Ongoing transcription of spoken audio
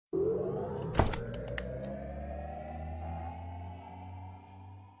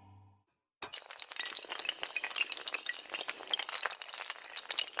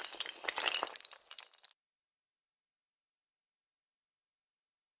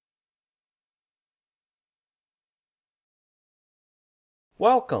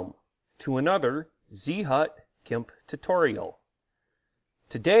Welcome to another Z-Hut Gimp tutorial.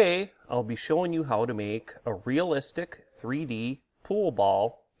 Today I'll be showing you how to make a realistic 3D pool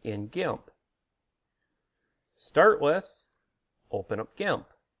ball in Gimp. Start with, open up Gimp.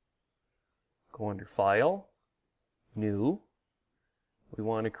 Go under File, New. We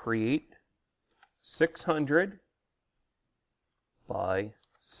want to create 600 by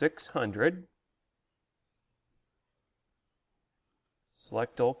 600.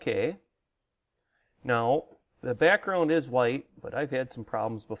 Select OK. Now, the background is white, but I've had some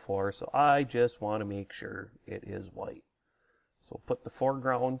problems before, so I just want to make sure it is white. So put the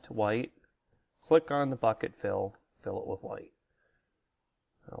foreground to white, click on the bucket fill, fill it with white.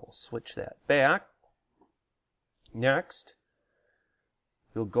 I will switch that back. Next,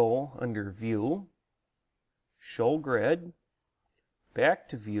 you'll go under View, Show Grid, back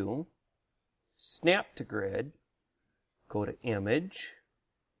to View, Snap to Grid, go to Image,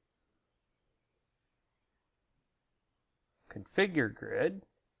 Configure Grid,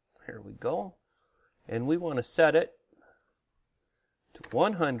 here we go, and we want to set it to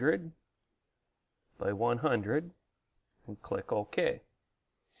 100 by 100 and click OK.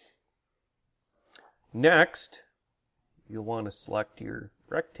 Next, you'll want to select your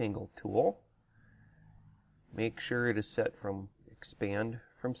rectangle tool. Make sure it is set from Expand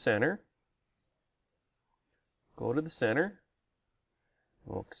from Center. Go to the center.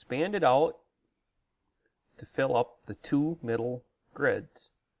 We'll expand it out to fill up the two middle grids.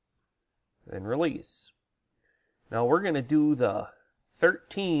 Then release. Now we're going to do the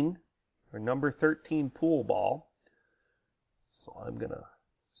 13 or number 13 pool ball. So I'm going to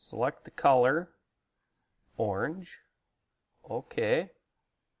select the color, orange. OK.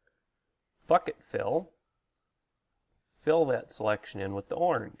 Bucket fill. Fill that selection in with the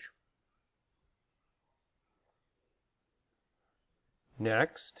orange.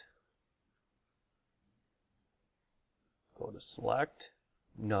 Next, go to Select,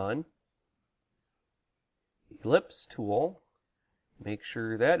 None, Ellipse tool, make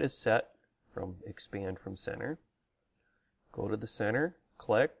sure that is set from Expand from Center. Go to the center,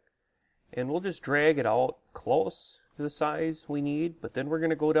 click, and we'll just drag it out close to the size we need, but then we're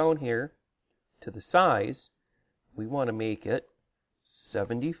going to go down here to the size. We want to make it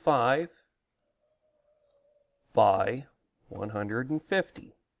 75 by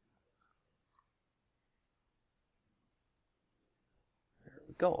 150. There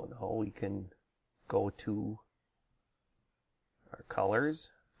we go. Now we can go to our colors,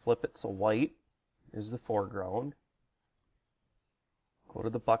 flip it so white is the foreground. Go to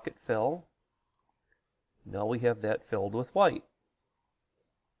the bucket fill. Now we have that filled with white.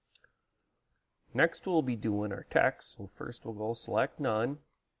 Next we'll be doing our text. So first we'll go select None.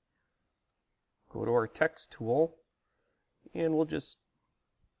 Go to our text tool. And we'll just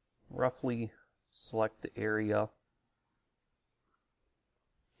roughly select the area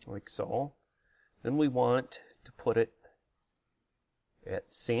like so. Then we want to put it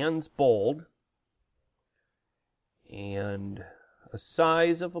at sans bold and a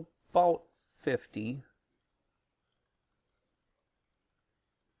size of about 50.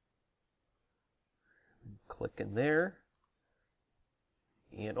 Click in there.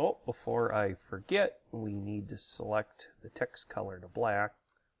 And oh, before I forget, we need to select the text color to black.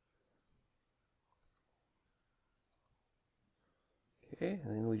 Okay,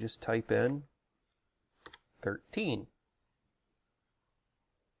 and then we just type in 13.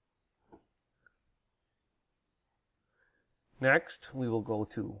 Next, we will go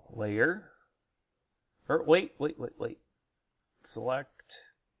to Layer. Or wait. Select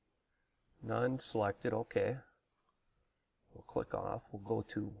None selected, okay. We'll click off. We'll go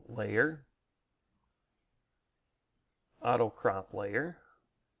to Layer, Auto Crop Layer.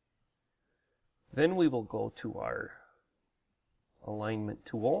 Then we will go to our Alignment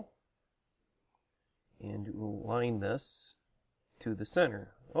tool and align this to the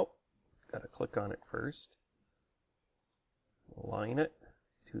center. Oh, got to click on it first. Align it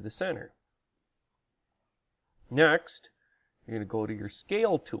to the center. Next, you're going to go to your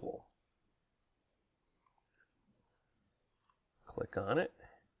Scale tool. Click on it,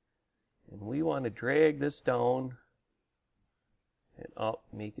 and we want to drag this down and up,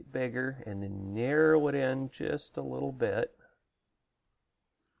 make it bigger, and then narrow it in just a little bit.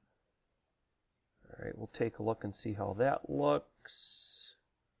 Alright, we'll take a look and see how that looks.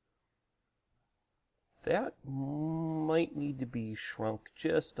 That might need to be shrunk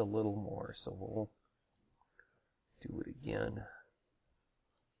just a little more, so we'll do it again.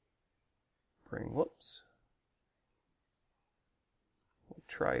 Whoops. We'll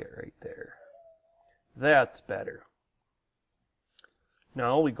try it right there. That's better.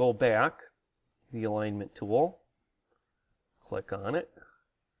 Now we go back to the alignment tool, click on it,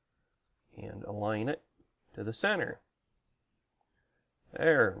 and align it to the center.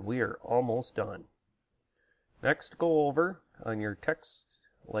 There, we are almost done. Next, go over on your text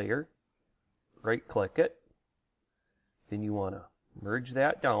layer, right click it, then you want to merge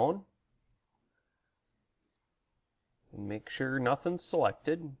that down and make sure nothing's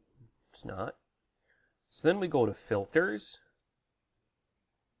selected. It's not. So then we go to Filters,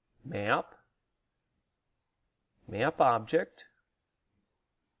 Map, Map Object,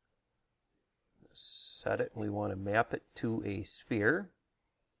 set it, and we want to map it to a sphere.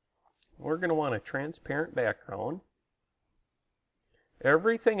 We're going to want a transparent background.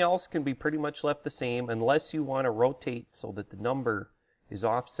 Everything else can be pretty much left the same unless you want to rotate so that the number is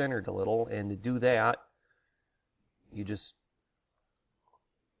off-centered a little, and to do that, you just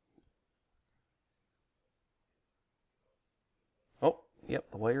yep,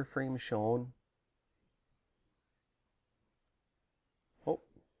 the wireframe is shown. Oh,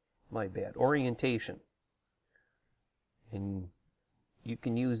 my bad. Orientation. And you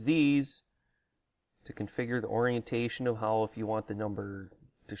can use these to configure the orientation of how, if you want the number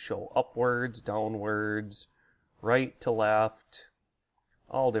to show upwards, downwards, right to left,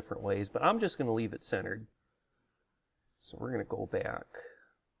 all different ways. But I'm just going to leave it centered. So we're going to go back.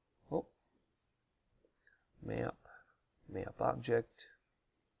 Oh, map object.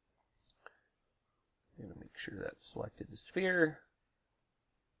 I'm going to make sure that's selected the sphere.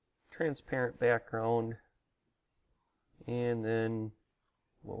 Transparent background. And then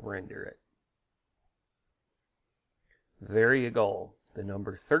we'll render it. There you go. The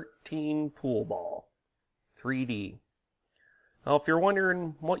number 13 pool ball. 3D. Now if you're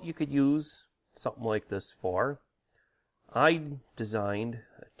wondering what you could use something like this for, I designed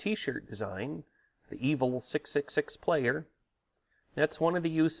a t-shirt design, the Evil 666 player. That's one of the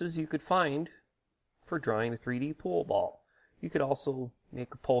uses you could find for drawing a 3D pool ball. You could also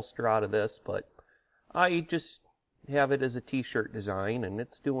make a poster out of this, but I just have it as a t-shirt design, and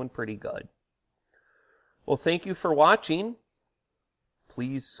it's doing pretty good. Well, thank you for watching.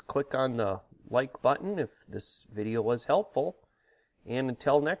 Please click on the like button if this video was helpful. And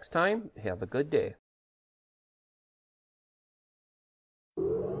until next time, have a good day.